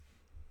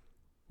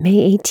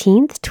May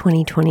 18th,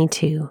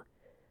 2022.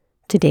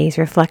 Today's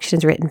reflection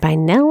is written by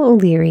Nell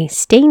O'Leary,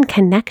 Staying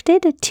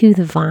Connected to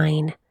the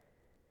Vine.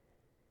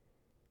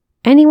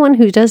 Anyone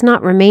who does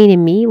not remain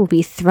in me will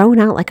be thrown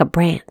out like a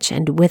branch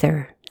and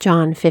wither.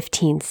 John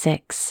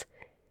 15:6.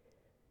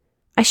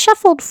 I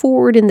shuffled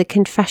forward in the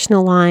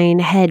confessional line,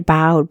 head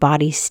bowed,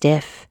 body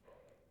stiff.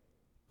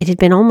 It had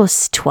been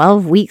almost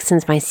 12 weeks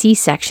since my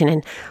C-section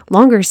and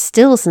longer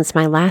still since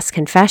my last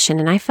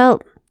confession, and I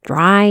felt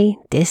dry,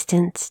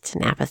 distanced,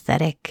 and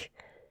apathetic.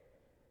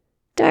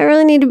 Do I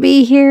really need to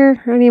be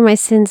here? Are any of my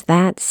sins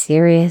that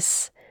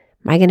serious?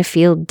 Am I going to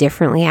feel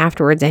differently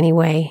afterwards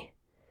anyway?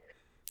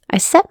 I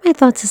set my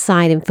thoughts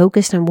aside and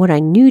focused on what I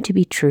knew to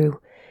be true.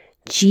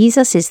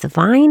 Jesus is the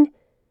vine,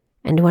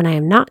 and when I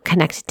am not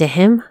connected to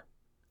him,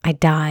 I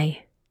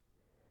die.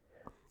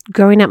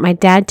 Growing up, my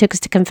dad took us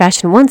to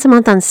confession once a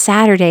month on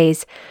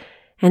Saturdays,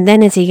 and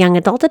then as a young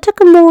adult, I took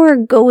a more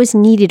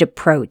go-as-needed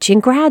approach. In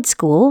grad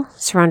school,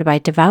 surrounded by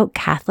devout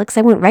Catholics,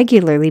 I went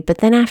regularly, but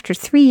then after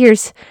 3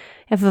 years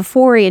of a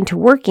foray into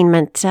working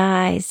meant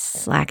I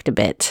slacked a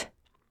bit.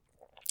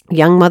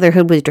 Young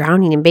motherhood was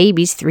drowning in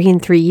babies, 3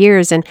 and 3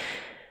 years, and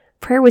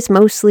prayer was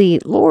mostly,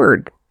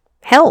 Lord,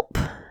 help.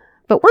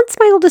 But once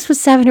my oldest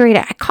was 7 or 8,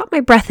 I caught my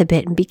breath a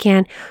bit and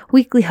began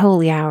weekly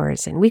holy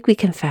hours and weekly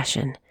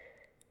confession.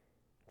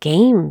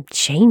 Game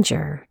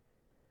changer.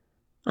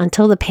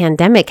 Until the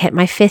pandemic hit,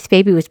 my 5th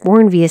baby was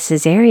born via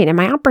cesarean, and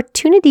my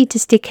opportunity to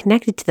stay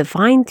connected to the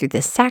vine through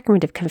the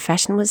sacrament of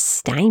confession was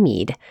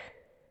stymied.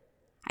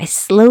 I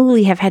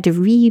slowly have had to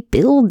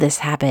rebuild this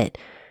habit,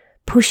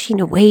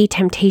 pushing away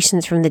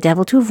temptations from the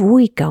devil to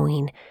avoid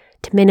going,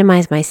 to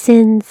minimize my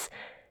sins,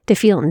 to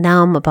feel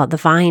numb about the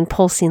vine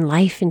pulsing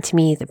life into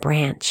me, the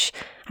branch.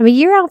 I'm a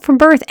year out from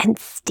birth and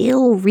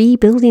still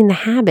rebuilding the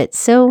habit,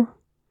 so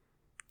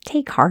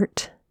take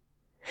heart.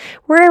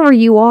 Wherever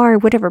you are,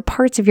 whatever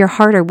parts of your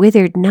heart are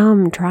withered,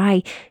 numb,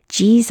 dry,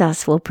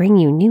 Jesus will bring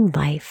you new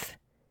life.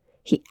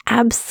 He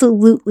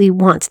absolutely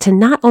wants to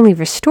not only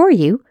restore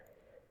you,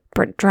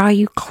 but draw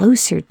you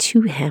closer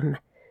to him.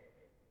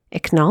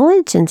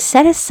 Acknowledge and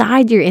set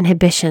aside your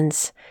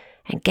inhibitions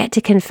and get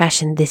to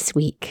confession this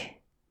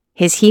week.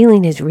 His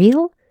healing is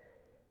real,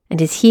 and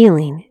his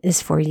healing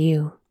is for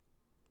you.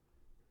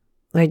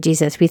 Lord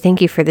Jesus, we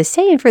thank you for this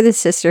day and for this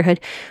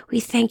sisterhood. We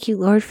thank you,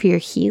 Lord, for your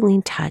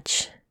healing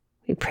touch.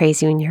 We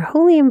praise you in your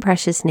holy and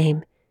precious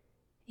name.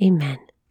 Amen.